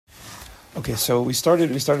Okay, so we started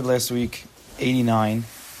last week 89.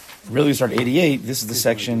 Really, we started 88. This is the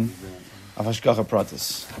section of Hashgacha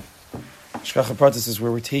Pratis. Hashgacha Pratis is where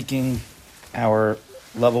we're taking our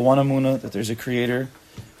level 1 Amunah, that there's a creator,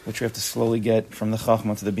 which we have to slowly get from the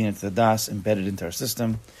Chachma to the Bina to the Das, embedded into our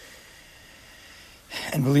system,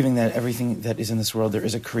 and believing that everything that is in this world, there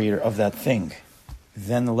is a creator of that thing.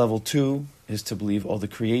 Then the level 2 is to believe all the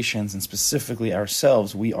creations, and specifically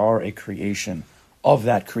ourselves, we are a creation of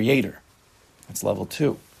that creator. That's level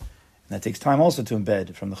 2. And that takes time also to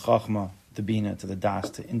embed from the Chachma, the Bina, to the Das,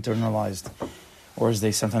 to internalized, or as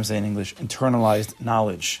they sometimes say in English, internalized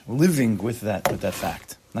knowledge, living with that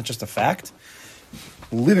fact. Not just a fact,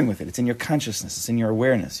 living with it. It's in your consciousness, it's in your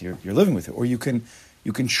awareness. You're living with it. Or you can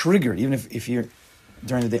trigger it, even if you're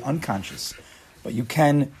during the day unconscious. But you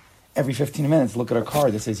can, every 15 minutes, look at a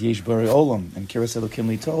card that says Yesh Borei Olam and Kiras Elokim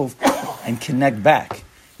Li Tov and connect back.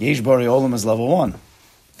 Yesh Borei Olam is level 1.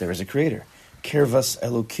 There is a creator. Kirvas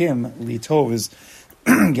Elokim Li Tov is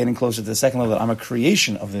getting closer to the second level. I'm a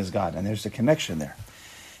creation of this God, and there's a connection there.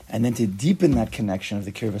 And then to deepen that connection of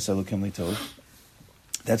the Kirvas Elokim Li Tov,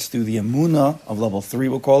 that's through the Emunah of level 3,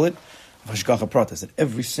 we'll call it, of Hashgacha Pratis, that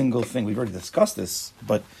every single thing, we've already discussed this,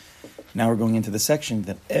 but now we're going into the section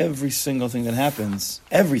that every single thing that happens,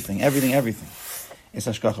 everything, is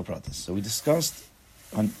Hashgacha Pratis. So we discussed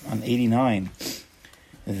on 89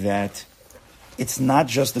 that it's not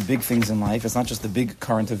just the big things in life, it's not just the big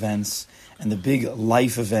current events and the big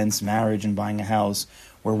life events, marriage and buying a house,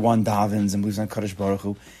 where one davens and believes on Kadosh Baruch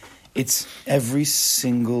Hu. It's every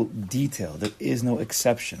single detail. There is no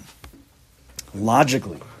exception.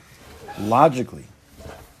 Logically,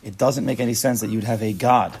 it doesn't make any sense that you'd have a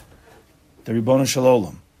God, the Ribono Shel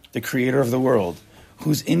Olam, the creator of the world,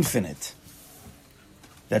 who's infinite,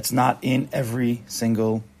 that's not in every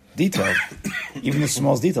single detail, even the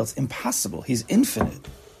smallest detail. It's impossible. He's infinite.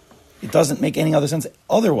 It doesn't make any other sense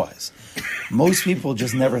otherwise. Most people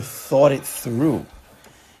just never thought it through.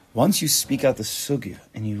 Once you speak out the sugya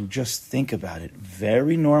and you just think about it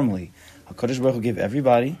very normally, HaKadosh Baruch Hu gave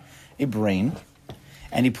everybody a brain,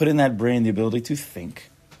 and he put in that brain the ability to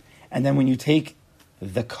think. And then when you take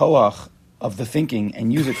the koach of the thinking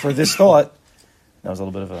and use it for this thought, that was a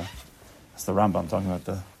little bit of that's the Rambam talking about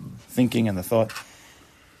the thinking and the thought.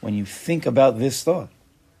 When you think about this thought,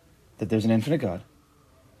 that there's an infinite God,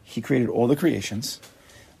 he created all the creations.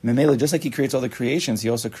 Memela, just like he creates all the creations, he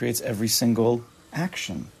also creates every single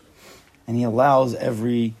action. And he allows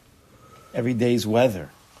every day's weather.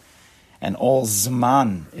 And all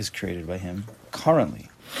Zman is created by him currently.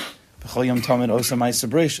 Every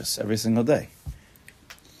single day.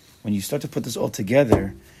 When you start to put this all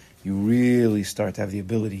together, you really start to have the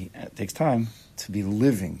ability, it takes time, to be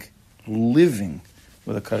living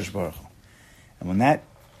with a Kadosh Baruch Hu. And when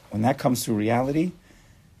that comes to reality,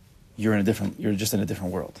 you're just in a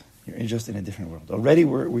different world. You're just in a different world. Already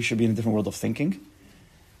we should be in a different world of thinking.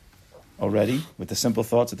 Already, with the simple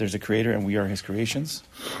thoughts that there's a creator and we are his creations.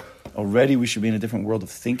 Already we should be in a different world of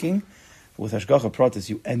thinking. But with Hashgacha Pratis,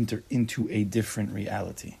 you enter into a different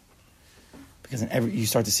reality. Because you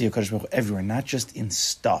start to see a Kadosh Baruch Hu everywhere, not just in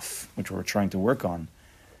stuff, which we're trying to work on,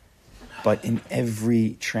 but in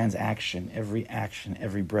every transaction, every action,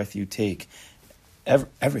 every breath you take,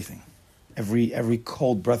 everything. Every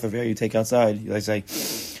cold breath of air you take outside, you like say,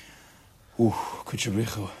 "Ooh,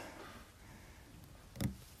 kuchabrichu."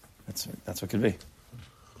 That's what could be.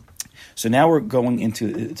 So now we're going into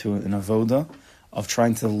an avoda of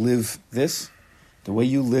trying to live this. The way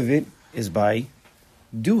you live it is by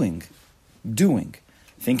doing.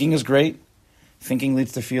 Thinking is great. Thinking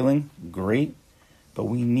leads to feeling, great. But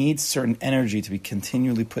we need certain energy to be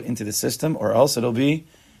continually put into the system, or else it'll be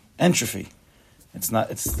entropy. It's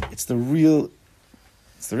the real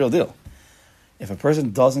deal. If a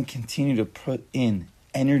person doesn't continue to put in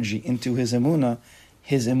energy into his emunah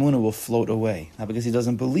will float away. Not because he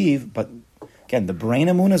doesn't believe, but again, the brain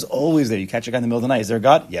emunah is always there. You catch a guy in the middle of the night, is there a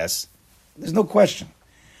God? Yes. There's no question.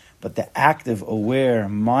 But the active, aware,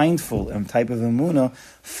 mindful type of emunah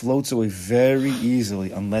floats away very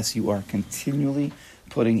easily unless you are continually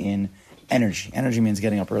putting in energy. Energy means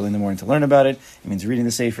getting up early in the morning to learn about it. It means reading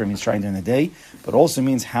the Sefer. It means trying during the day. But also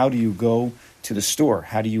means, how do you go to the store?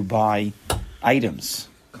 How do you buy items?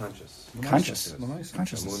 Consciousness.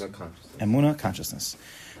 Emunah consciousness.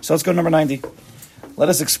 So let's go to number 90. Let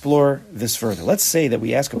us explore this further. Let's say that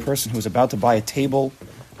we ask a person who's about to buy a table,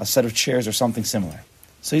 a set of chairs, or something similar.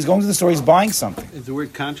 So he's going to the store, he's buying something. Is the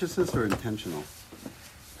word consciousness or intentional?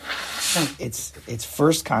 It's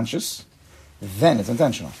first conscious, then it's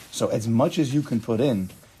intentional. So as much as you can put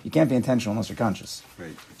in, you can't be intentional unless you're conscious.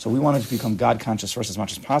 Right. So we want to become God conscious first as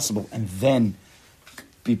much as possible, and then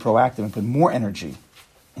be proactive and put more energy.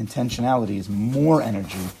 Intentionality is more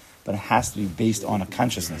energy, but it has to be based on a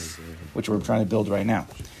consciousness, which we're trying to build right now.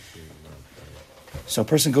 So a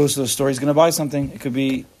person goes to the store, he's going to buy something. It could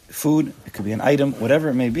be food, it could be an item, whatever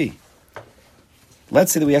it may be.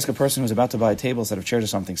 Let's say that we ask a person who's about to buy a table instead of chairs or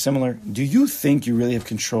something similar, do you think you really have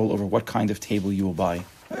control over what kind of table you will buy?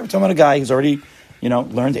 We're talking about a guy who's already,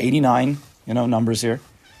 learned 89, numbers here.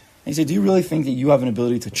 And you say, do you really think that you have an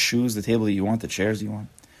ability to choose the table that you want, the chairs you want?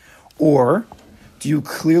 Or do you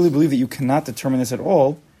clearly believe that you cannot determine this at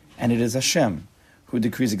all, and it is Hashem who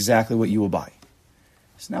decrees exactly what you will buy?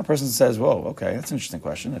 So now a person says, whoa, okay, that's an interesting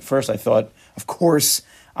question. At first I thought, of course,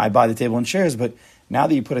 I buy the table and chairs, but now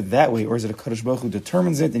that you put it that way, or is it a Kadosh Baruch Hu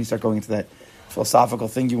determines it, then you start going into that philosophical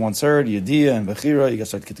thing you once heard, Yediyah and Bechira, you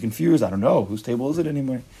start to get confused. I don't know, whose table is it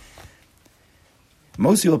anymore?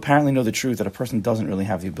 Most people apparently know the truth that a person doesn't really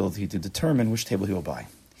have the ability to determine which table he will buy.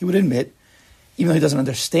 He would admit, even though he doesn't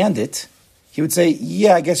understand it, he would say,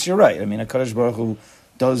 yeah, I guess you're right. I mean, a Kadosh Baruch Hu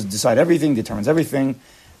does decide everything, determines everything.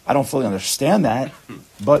 I don't fully understand that,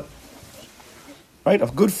 but right, a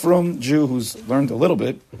good frum Jew who's learned a little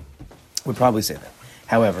bit would probably say that.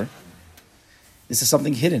 However, this is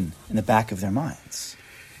something hidden in the back of their minds.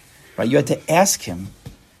 Right? You had to ask him,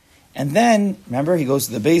 and then, remember, he goes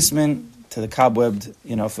to the basement, to the cobwebbed,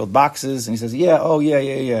 filled boxes, and he says, yeah.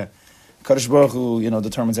 Kadosh Baruch Hu,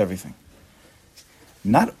 determines everything.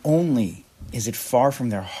 Not only is it far from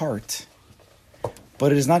their heart,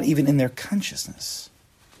 but it is not even in their consciousness.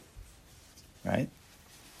 Right?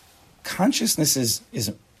 Consciousness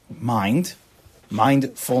is mind,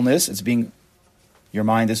 mindfulness. Your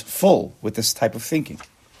mind is full with this type of thinking.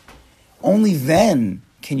 Only then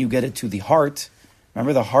can you get it to the heart.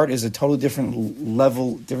 Remember, the heart is a totally different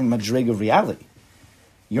level, different madrig of reality.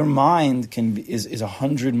 Your mind is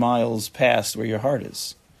 100 miles past where your heart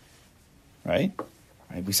is. Right?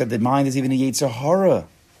 We said that mind is even a Yetzer Hara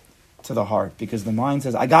to the heart, because the mind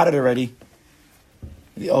says, I got it already.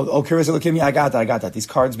 Kiris Elokim, I got that. These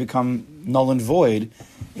cards become null and void.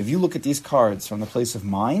 If you look at these cards from the place of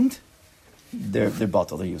mind, they're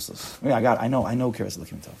batal, they're useless. I know Kiris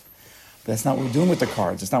Elokim Tov. But that's not what we're doing with the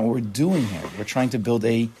cards. That's not what we're doing here. We're trying to build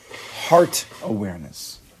a heart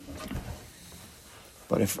awareness.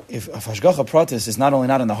 But if Hashgacha Pratis is not only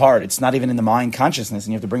not in the heart, it's not even in the mind consciousness,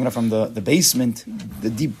 and you have to bring it up from the basement, the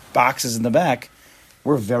deep boxes in the back,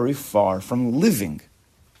 we're very far from living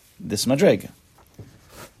this madrega.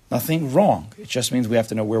 Nothing wrong. It just means we have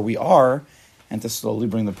to know where we are and to slowly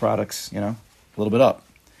bring the products, a little bit up.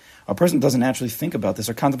 A person doesn't naturally think about this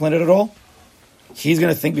or contemplate it at all. He's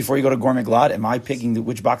going to think before you go to Gourmet Glad, am I picking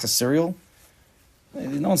which box of cereal?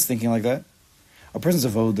 No one's thinking like that. A person's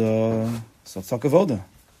avoda, so let's talk avoda.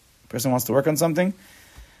 A person wants to work on something.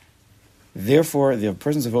 Therefore, the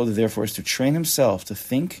person's avoda, therefore, is to train himself to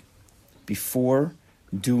think before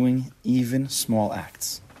doing even small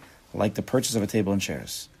acts, like the purchase of a table and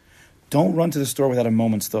chairs. Don't run to the store without a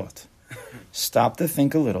moment's thought. Stop to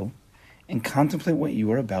think a little and contemplate what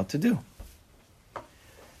you are about to do.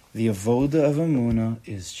 The avoda of Emunah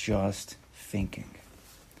is just thinking.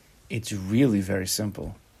 It's really very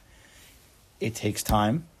simple. It takes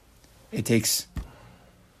time. It takes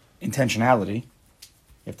intentionality.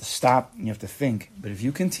 You have to stop and you have to think. But if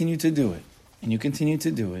you continue to do it, and you continue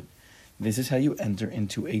to do it, this is how you enter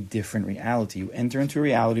into a different reality. You enter into a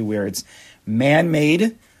reality where it's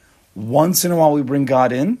man-made. Once in a while we bring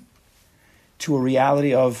God in, to a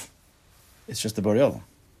reality of it's just the Borei Olam.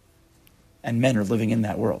 And men are living in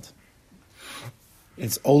that world.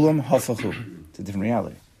 It's Olam Hafachu. It's a different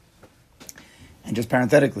reality. And just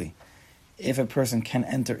parenthetically, if a person can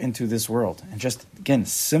enter into this world, and just, again,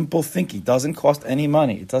 simple thinking, doesn't cost any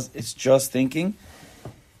money, it's just thinking,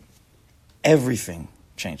 everything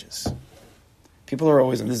changes. People are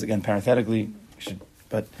always, and this is again parenthetically,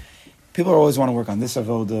 but people are always want to work on this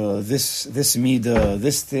avoda, this midah,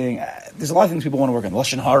 this thing. There's a lot of things people want to work on.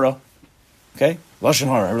 Lashon hara, okay? Lashon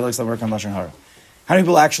hara. Everybody likes to work on lashon hara. How many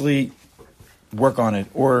people actually work on it?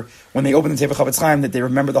 Or when they open the Teva Chavetz Chaim, that they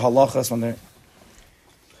remember the halachas when they're...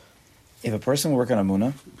 If a person will work on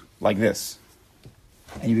Emunah like this,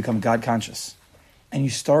 and you become God conscious, and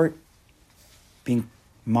you start being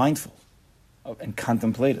mindful and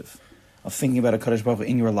contemplative of thinking about a Kadosh Baruch Hu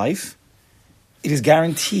in your life, it is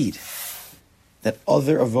guaranteed that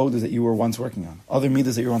other avodas that you were once working on, other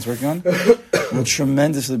midas that you were once working on, will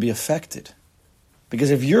tremendously be affected.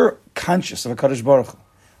 Because if you're conscious of a Kadosh Baruch Hu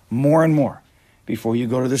more and more, before you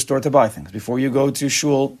go to the store to buy things, before you go to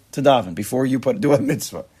shul to daven, before you do a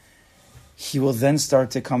mitzvah, he will then start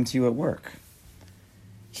to come to you at work.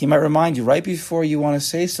 He might remind you right before you want to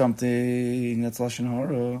say something that's lashon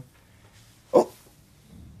hara. Oh,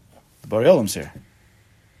 Bari Olam's here.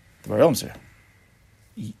 The Bari Olam's here.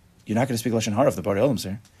 You're not going to speak Lashon Hara if the Bari Olam's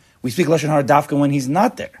here. We speak Lashon Hara dafka when he's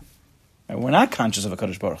not there. Right? We're not conscious of a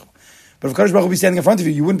Kadosh Baruch Hu. But if Kadosh Baruch Hu be standing in front of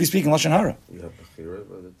you, you wouldn't be speaking Lashon Hara. You have Bechira,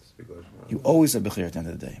 whether to speak Lashon Hara. You always have Bechira at the end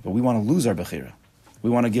of the day. But we want to lose our Bechira. We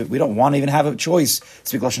don't want to even have a choice to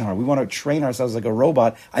speak Lashon Hara. We want to train ourselves like a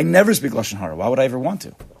robot. I never speak Lashon Hara. Why would I ever want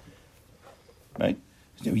to? Right?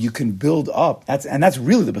 You can build up. That's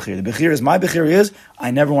really the Bechira. The Bechira is, my Bechira is,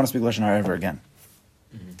 I never want to speak Lashon Hara ever again.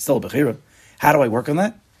 It's still a Bechira. How do I work on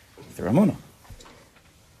that? Through Amunah.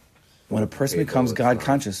 When a person becomes God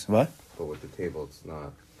conscious, what? But with the table, it's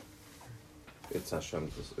not. It's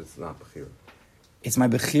Hashem. It's not Bechira. It's my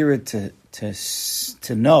Bechira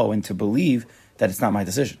to know and to believe that it's not my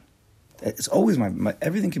decision. It's always my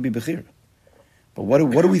everything can be Bechira. But what do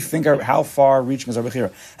we think? How far reaching is our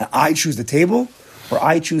Bechira? And I choose the table, or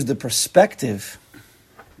I choose the perspective.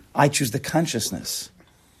 I choose the consciousness.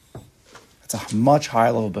 It's a much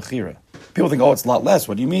higher level of Bechira. People think, oh, it's a lot less.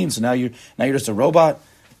 What do you mean? So now you're just a robot.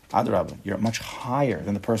 Adarabba, you're much higher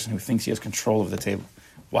than the person who thinks he has control of the table.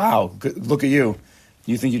 Wow, good, look at you.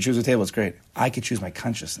 You think you choose the table, it's great. I could choose my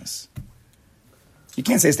consciousness. You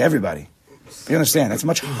can't say this to everybody. But you understand, that's a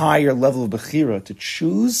much higher level of Bechira to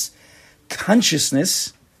choose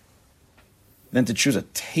consciousness than to choose a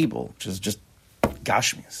table, which is just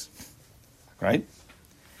Gashmias. Right?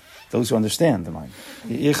 Those who understand the mind.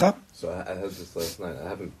 So I had this last night. I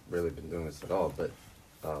haven't really been doing this at all, but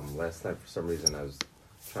last night, for some reason, I was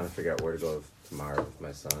trying to figure out where to go tomorrow with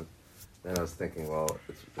my son. Then I was thinking, well,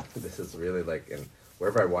 this is really and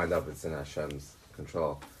wherever I wind up, it's in Hashem's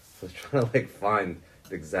control. So I was trying to find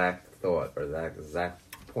the exact thought or that exact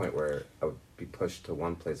point where I would be pushed to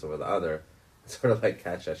one place over the other, sort of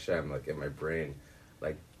catch Hashem in my brain,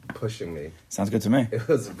 pushing me. Sounds good to me. It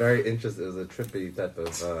was very interesting. It was a trippy type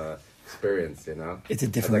of experience, It's a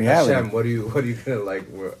different reality. Hashem, what are you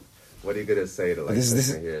gonna what are you gonna say to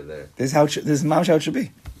this here or there? This is how it should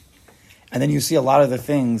be. And then you see a lot of the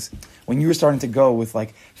things when you were starting to go with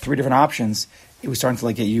 3 different options. It was starting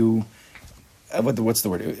to get you. What's the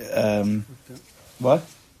word? What?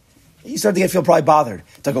 You start to feel probably bothered.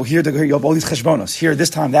 To go here, you have all these cheshbonos. Here, this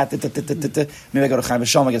time, that. Maybe I go to Chaim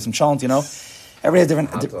V'Shalom, I get some chalent, Everybody has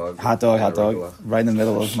different. Hot dog. Right in the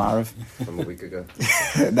middle of Marav. From a week ago.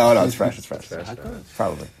 No, it's fresh.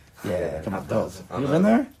 Probably. Yeah, Yeah, come on, those. You been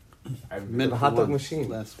there? I've been a hot dog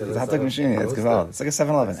machine. It's a hot dog machine. It's Gaval. It's like a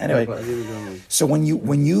 7-Eleven. Anyway, so when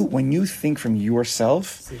you think from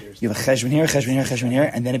yourself, you have a cheshbon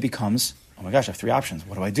here, and then it becomes, oh my gosh, I have 3 options.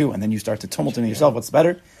 What do I do? And then you start to tumult in yourself. What's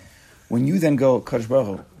better? When you then go, Kadosh Baruch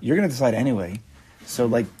Hu, you're going to decide anyway.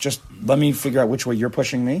 So just let me figure out which way you're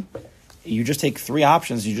pushing me. You just take 3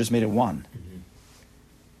 options. You just made it 1.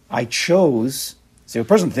 I chose. See, a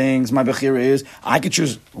person thinks my bechira is I could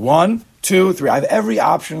choose 1, 2, 3. I have every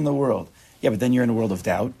option in the world. Yeah, but then you're in a world of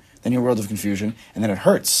doubt. Then you're in a world of confusion, and then it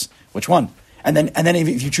hurts. Which one? And then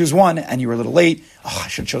if you choose one and you were a little late, I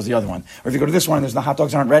should have chosen the other one. Or if you go to this one and the hot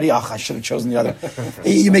dogs aren't ready, I should have chosen the other.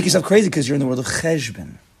 You make yourself crazy because you're in the world of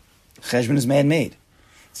cheshbon. Cheshbon is man-made.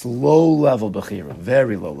 It's low-level bechira,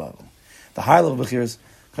 very low level. The high-level bechira is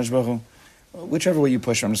Kadosh Baruch Hu, whichever way you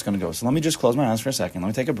push, I'm just going to go. So let me just close my eyes for a second. Let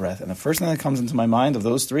me take a breath. And the first thing that comes into my mind of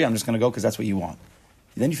those 3, I'm just going to go because that's what you want.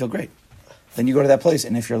 Then you feel great. Then you go to that place,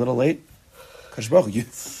 and if you're a little late, Kadosh Baruch Hu,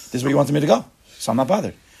 this is where you wanted me to go. So I'm not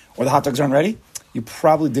bothered. Or the hot dogs aren't ready. You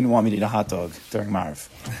probably didn't want me to eat a hot dog during Marv.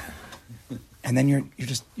 And then you're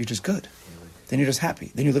just good. Then you're just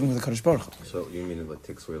happy. Then you're living with the Kadosh Baruch Hu. So you mean it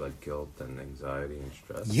takes away guilt and anxiety and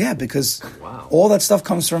stress? Yeah, because all that stuff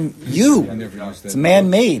comes from you. It's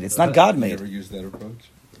man-made. It's not God-made. Never used that approach.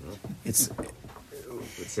 It would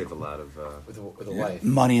save a lot of with a wife.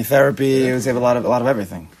 Money and therapy. It would save a lot of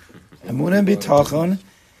everything. Emunah and bitachon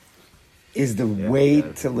is the way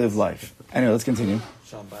to live life. Anyway, let's continue.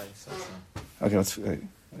 Okay, let's.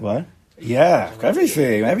 What? Yeah,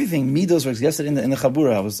 everything. Midos works. Yesterday in the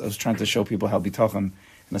Chabura, I was trying to show people how bitachon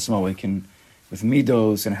in a small way can, with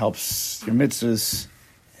midos, and helps your mitzvahs.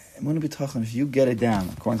 Emunah bitachon, if you get it down,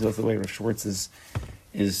 according to the way Rav Schwartz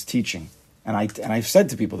is teaching, and I've said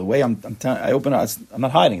to people the way I'm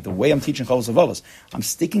not hiding it. The way I'm teaching Chavos Avavos, I'm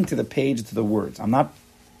sticking to the page, to the words. I'm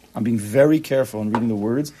being very careful in reading the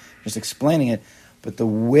words, just explaining it. But the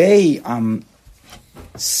way I'm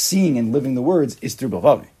seeing and living the words is through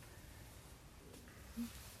Bilvavi.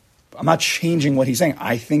 I'm not changing what he's saying.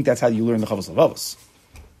 I think that's how you learn the Chavos Avavos.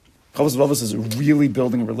 Chavos Avavos is really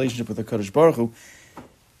building a relationship with the Kadosh Baruch Hu,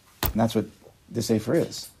 and that's what this Sefer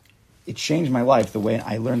is. It changed my life the way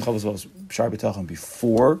I learned Chavos Avavos Shar B'Tachon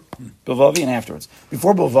before Bilvavi and afterwards.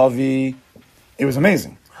 Before Bilvavi, it was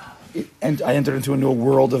amazing. and I entered into a new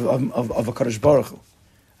world of a Kadosh Baruch Hu.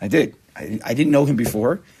 I did. I didn't know him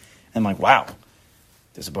before. And I'm like, wow,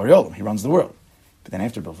 there's a Borei Olam. He runs the world. But then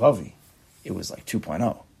after Bilvavi, it was like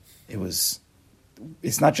 2.0.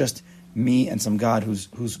 It's not just me and some God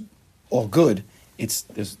who's all good. There's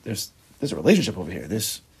a relationship over here.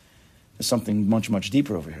 There's something much, much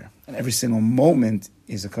deeper over here. And every single moment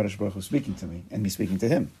is a Kadosh Baruch Hu speaking to me and me speaking to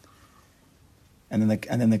him. And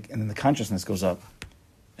then the consciousness goes up,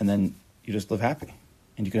 and then you just live happy,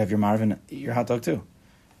 and you could have your marvin, your hot dog too.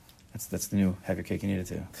 That's the new have your cake and eat it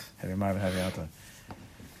too. Have your marvin, have your hot dog.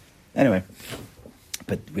 Anyway,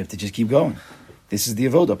 but we have to just keep going. This is the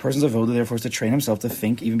avoda. A person's avoda, therefore, is to train himself to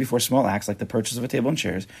think even before small acts like the purchase of a table and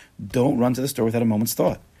chairs. Don't run to the store without a moment's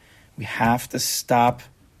thought. We have to stop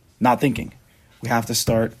not thinking. We have to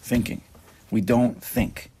start thinking. We don't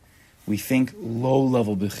think. We think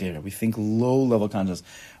low-level bechira. We think low-level consciousness.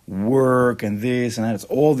 Work and this and that. It's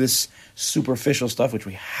all this superficial stuff, which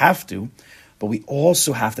we have to, but we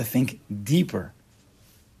also have to think deeper.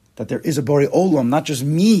 That there is a Borei Olam, not just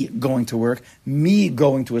me going to work, me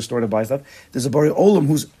going to a store to buy stuff. There's a Borei Olam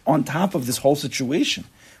who's on top of this whole situation.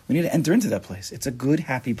 We need to enter into that place. It's a good,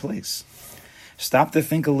 happy place. Stop to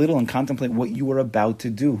think a little and contemplate what you are about to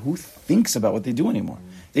do. Who thinks about what they do anymore?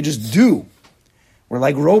 They just do. We're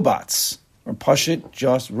like robots. We're Pashit,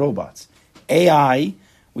 just robots. AI,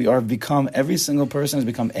 every single person has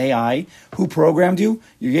become AI. Who programmed you?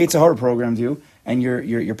 Your Yetzer Hara programmed you, and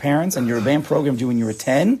your parents and your band programmed you when you were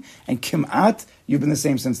 10, and Kimat, you've been the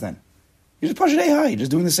same since then. You're just Pashit AI. You're just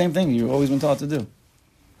doing the same thing you've always been taught to do.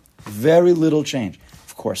 Very little change.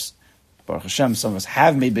 Of course, Baruch Hashem, some of us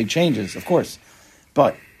have made big changes, of course.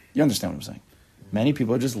 But you understand what I'm saying. Many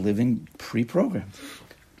people are just living pre-programmed.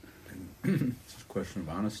 It's a question of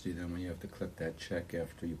honesty then when you have to click that check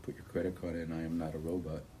after you put your credit card in. I am not a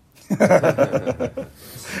robot.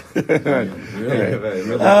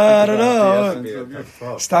 Really? I don't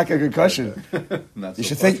know. Stock a good question. You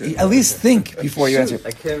should at least think before you answer.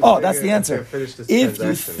 That's the answer. If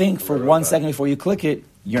you think for 1 second before you click it,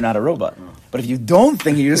 you're not a robot. But if you don't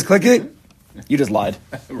think, you just click it, you just lied.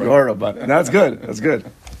 Right. You're a robot. And that's good. That's good.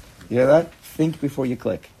 You hear that? Think before you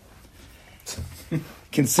click.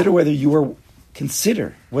 Consider whether you are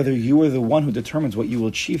the one who determines what you will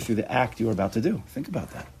achieve through the act you are about to do. Think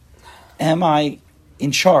about that. Am I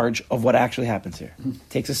in charge of what actually happens here?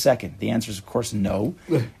 Takes a second. The answer is, of course, no.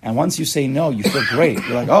 And once you say no, you feel great.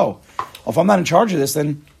 You're like, well, if I'm not in charge of this,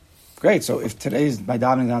 then great. So if today's my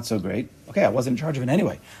davening not so great, okay, I wasn't in charge of it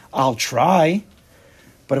anyway. I'll try.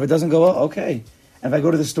 But if it doesn't go well, okay. And if I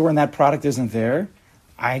go to the store and that product isn't there,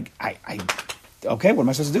 okay, what am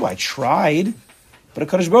I supposed to do? I tried, but a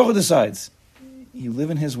Kadosh Baruch Hu decides. You live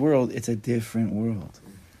in his world, it's a different world.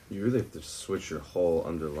 You really have to switch your whole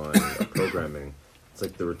underlying programming. It's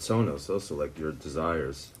like the Ritzonos, also like your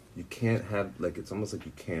desires. You can't have, it's almost like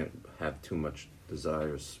you can't have too much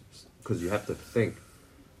desires, because you have to think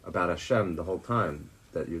about Hashem the whole time.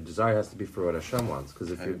 That your desire has to be for what Hashem wants.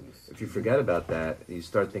 Because if you forget about that, and you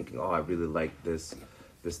start thinking, I really like this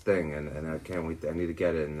thing, and I can't wait, I need to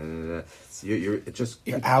get it, and it just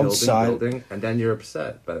keeps building, and then you're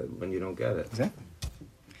upset when you don't get it. Exactly.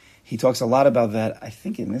 He talks a lot about that, I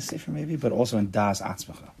think in this sefer maybe, but also in Das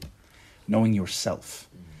Atzmacha, knowing yourself.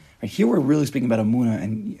 Right, here we're really speaking about Amunah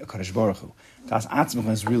and Kadosh Baruch Hu. Das Atzmacha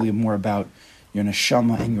is really more about your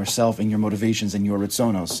neshama and yourself and your motivations and your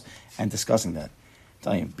ritzonos, and discussing that. I'm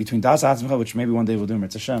telling you, between Das Atzmacha, which maybe one day we'll do in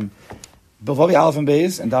Ritz Hashem, Bilvavi Aleph and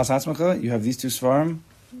Beis and Das Atzmacha, you have these two svarim.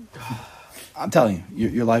 I'm telling you,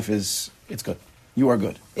 your life it's good. You are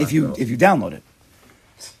good if you download it,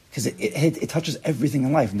 because it touches everything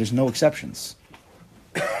in life, and there's no exceptions.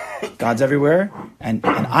 God's everywhere, and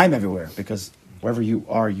I'm everywhere, because wherever you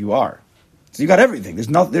are, you are. So you got everything. There's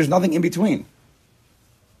nothing in between.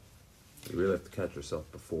 You really have to catch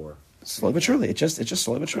yourself before. Slowly but surely. It's just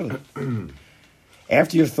slowly but surely.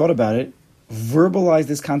 After you've thought about it, verbalize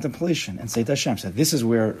this contemplation and say to Hashem, this is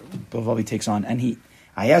where Bilvavi takes on. And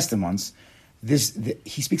I asked him once,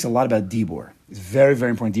 he speaks a lot about Dibor. It's very,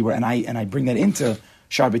 very important, Dibor. And I bring that into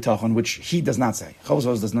Shar B'Tachon, which he does not say.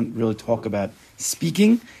 Chavos does not really talk about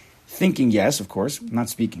speaking. Thinking, yes, of course, not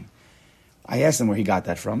speaking. I asked him where he got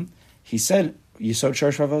that from. He said, Yisod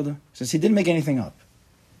Shor Shavoda. He says he didn't make anything up.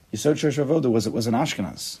 Yisod Shor Shavoda was an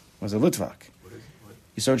Ashkenaz, was a Litvak.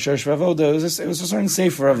 Yisod Shor Shavoda, it was a certain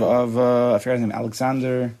sefer of I forgot his name,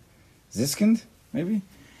 Alexander Ziskind, maybe?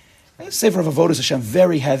 A sefer of Avodas Hashem,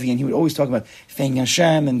 very heavy, and he would always talk about thanking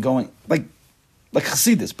Hashem and going, like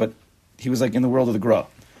Chassidus, but he was like in the world of the Gra.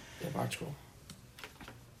 Yeah, Archwell.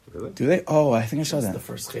 Really? Do they? Oh, I think I saw that. The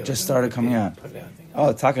first just started coming out. Yeah,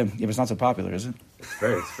 Oh, Taka, yeah, but it's not so popular, is it?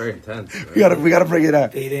 It's very intense. Right? We gotta bring it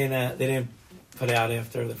out. They didn't put it out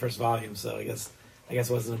after the first volume, so I guess it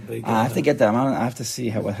wasn't a big deal. I have to get that. I have to see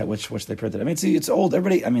which they printed. I mean, it's old.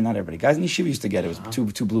 Everybody. I mean, not everybody. Guys in yeshiva used to get it. It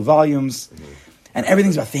was two blue volumes, and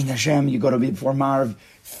everything's about thinking Hashem. You go to before Marv,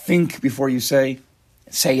 think before you say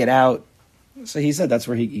it out. So he said that's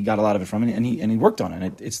where he got a lot of it from, and he worked on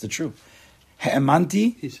it. It's the truth.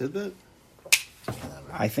 He'emanti. He said that?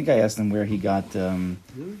 I think I asked him where he got the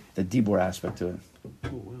Dibor aspect to it. Oh,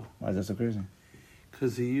 wow. Why is that so crazy?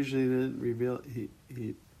 Because he usually didn't reveal.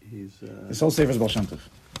 He's. His whole sefer is Baal Shem Tov.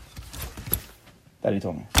 That he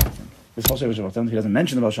told me. His whole sefer is Baal Shem Tov. He doesn't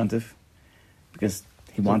mention the Baal Shem Tov because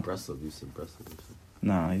he wants. Breslov. You said Breslov.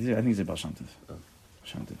 No, I think he's a Baal Shem Tov. Oh.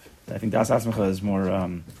 Shem Tov. I think Das Asmacha is more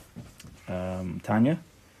Tanya.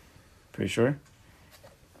 Pretty sure.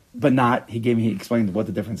 But not. He explained what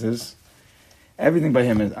the difference is. Everything by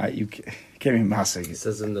him is you can't even masig. He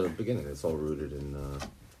says in the beginning it's all rooted in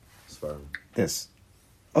Svarim. This.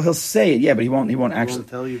 Oh, he'll say it, yeah, but he won't actually won't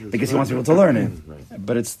tell you this because he wants people to learn it. Right.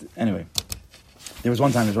 But it's anyway. There was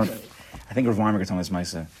one time. I think Rav Weinberger told me this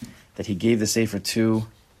Maisa that he gave the sefer to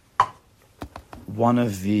one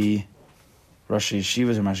of the Rosh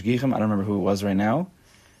Yeshivas or Mashgichim. I don't remember who it was right now,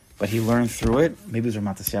 but he learned through it. Maybe it was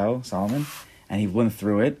Rav Matisyahu Solomon, and he went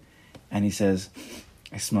through it, and he says,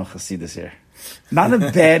 "I smell Hasidus here." Not in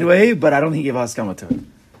a bad way, but I don't think he gave Haskama to it.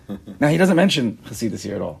 Now, he doesn't mention Hasidus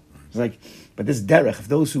here at all. He's like, but this derech, if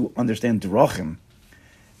those who understand Drachim,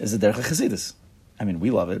 is the derech of Hasidus. I mean,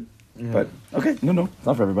 we love it, but okay, no, it's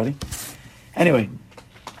not for everybody. Anyway.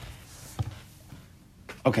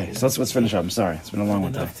 Okay, so let's finish up. I'm sorry. It's been a long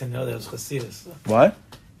one today. Enough to know that was Hasidus. What?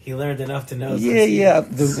 He learned enough to know. Yeah.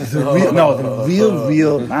 The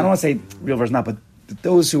real, I don't want to say real version, not, but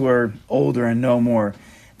those who are older and know more,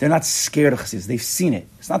 they're not scared of Hasidus. They've seen it.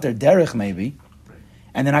 It's not their derech, maybe.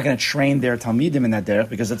 And they're not going to train their Talmidim in that derech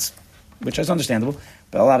because which is understandable,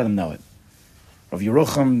 but a lot of them know it. Rav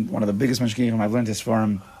Yerucham, one of the biggest mashgichim, I've learned this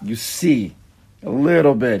from, you see a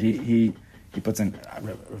little bit. He puts in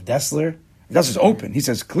Rav Dessler. Dessler's open. He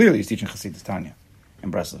says clearly he's teaching Hasidus Tanya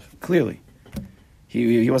in Breslov. Clearly.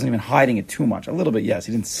 He wasn't even hiding it too much. A little bit, yes.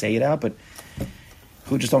 He didn't say it out, but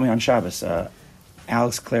who just told me on Shabbos?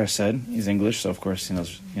 Alex Clare said, he's English, so of course he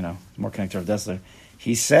knows, more connected to Rav Dessler.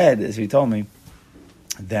 He said, as he told me,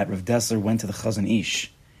 that Rav Dessler went to the Chazon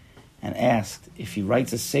Ish and asked if he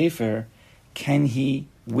writes a sefer, can he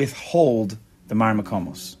withhold the Mar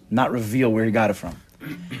Makomos, not reveal where he got it from?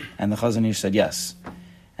 And the Chazon Ish said yes.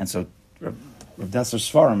 And so Rav Dessler's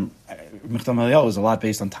Svarim, Michtam Eliyahu, is a lot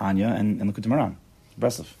based on Tanya and Likutei Moharan,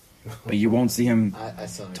 Breslov. But you won't see him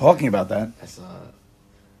talking about that. I saw,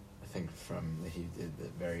 I think he did the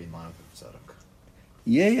very line of Tzadok.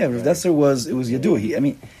 Yeah. Rav Dessler was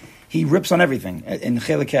Yadua. He rips on everything. In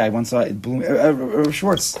Chelekei, I once saw it.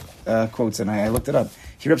 Schwartz quotes, and I looked it up.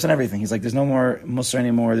 He rips on everything. He's like, "There's no more Musar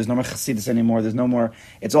anymore. There's no more Chasidus anymore. There's no more.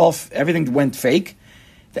 It's all everything went fake.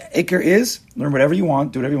 The Iker is learn whatever you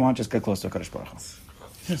want, do whatever you want, just get close to Hakadosh Baruch Hu."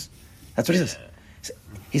 Yes, that's what he says.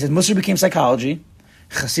 He says Musar became psychology.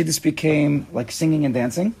 Chasidus became like singing and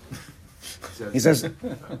dancing. He says,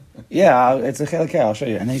 "Yeah, it's a Chelekei. I'll show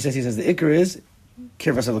you." And then he says, "The Iker is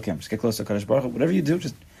kirvas elokim. Just get close to Hakadosh Baruch Hu. Whatever you do,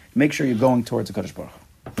 just." Make sure you're going towards the Kodesh Baruch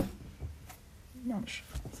Hu. Mamish.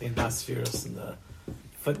 In Basfiros and the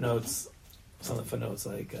footnotes, some of the footnotes,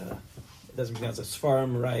 like, it doesn't pronounce a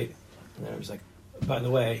Svarim right. And then it was like, by the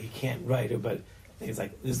way, he can't write it, but it's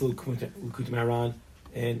like, this little Likutei Moharan,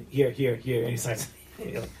 and here. And he starts,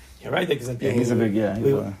 can't write that because he's a big,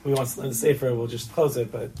 we want to Sefer, we'll just close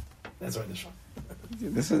it, but that's right, this one.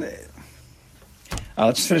 This is it.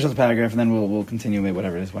 Let's just finish with the paragraph and then we'll continue with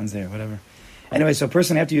whatever it is, Wednesday or whatever. Anyway, so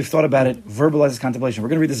person, after you've thought about it, verbalizes contemplation. We're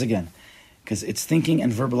going to read this again. Because it's thinking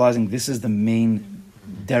and verbalizing. This is the main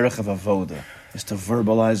derech of avoda. Is to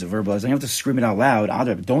verbalize. You don't have to scream it out loud.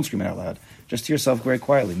 Don't scream it out loud. Just to yourself very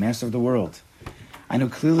quietly. Master of the world. I know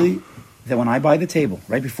clearly that when I buy the table,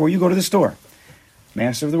 right before you go to the store,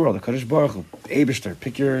 Master of the world, HaKadosh Baruch Hu, Eibishter,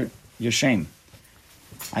 pick your shame.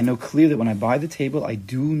 I know clearly that when I buy the table, I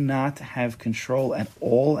do not have control at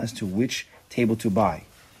all as to which table to buy.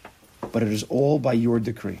 But it is all by your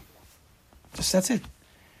decree. That's it.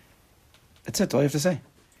 That's it, all you have to say.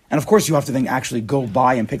 And of course you have to then actually go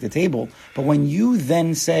buy and pick the table. But when you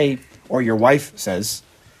then say, or your wife says,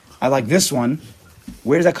 I like this one,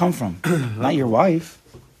 where does that come from? Not your wife.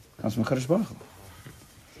 It comes from HaKadosh Baruch Hu.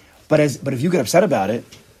 But if you get upset about it,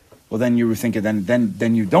 well then you think it,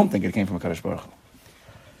 then you don't think it came from HaKadosh Baruch Hu.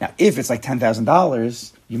 Now, if it's like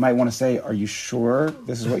 $10,000, you might want to say, are you sure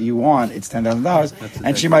this is what you want? It's $10,000.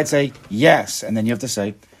 And she might say, yes. And then you have to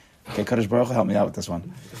say, okay, Kadosh Baruch Hu, help me out with this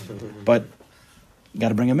one. But You got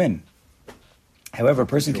to bring them in. However, a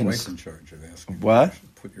person Put your can... wife in charge of asking. What?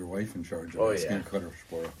 Put your wife in charge of Oh, asking yeah. Kadosh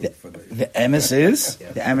Baruch Hu The, for the... the emes is,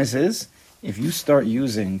 Yes. the emes is, if you start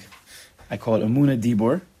using, I call it Amuna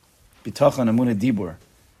Dibur, Bitachon Amuna Dibur,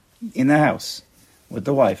 in the house, with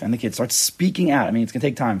the wife and the kids, start speaking out. I mean, it's going to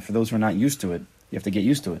take time. For those who are not used to it, you have to get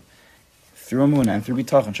used to it. Through Amuna and through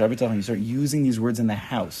Bitachon, Shar Bitachon, you start using these words in the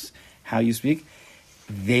house, how you speak,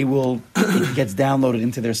 they will, it gets downloaded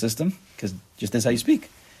into their system, because just that's how you speak.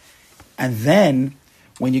 And then,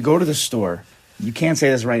 when you go to the store, you can't say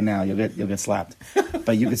this right now, you'll get slapped.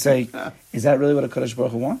 But you could say, is that really what a Kadosh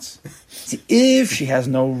Baruch Hu wants? See, if she has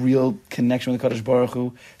no real connection with the Kadosh Baruch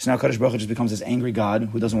Hu, so now Kadosh Baruch Hu just becomes this angry God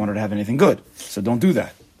who doesn't want her to have anything good. So don't do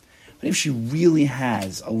that. But if she really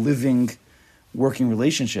has a living, working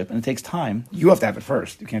relationship, and it takes time, you have to have it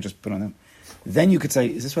first. You can't just put it on them. Then you could say,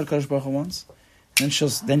 is this what Kadosh Baruch Hu wants?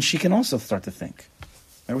 Then she can also start to think.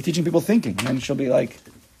 And we're teaching people thinking. And then she'll be like,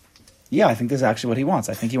 yeah, I think this is actually what he wants.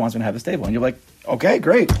 I think he wants me to have this table. And you're like, okay,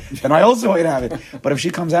 great. Then I also want you to have it. But if she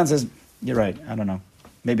comes out and says, you're right, I don't know.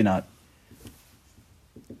 Maybe not.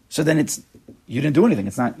 So then you didn't do anything.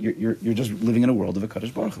 It's not, you're just living in a world of a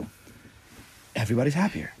Kadosh Baruch Hu. Everybody's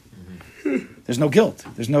happier. There's no guilt.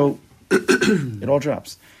 There's no, it all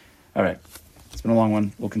drops. All right. It's been a long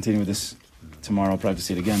one. We'll continue with this tomorrow. I'll probably have to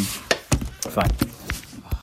see it again. Fine.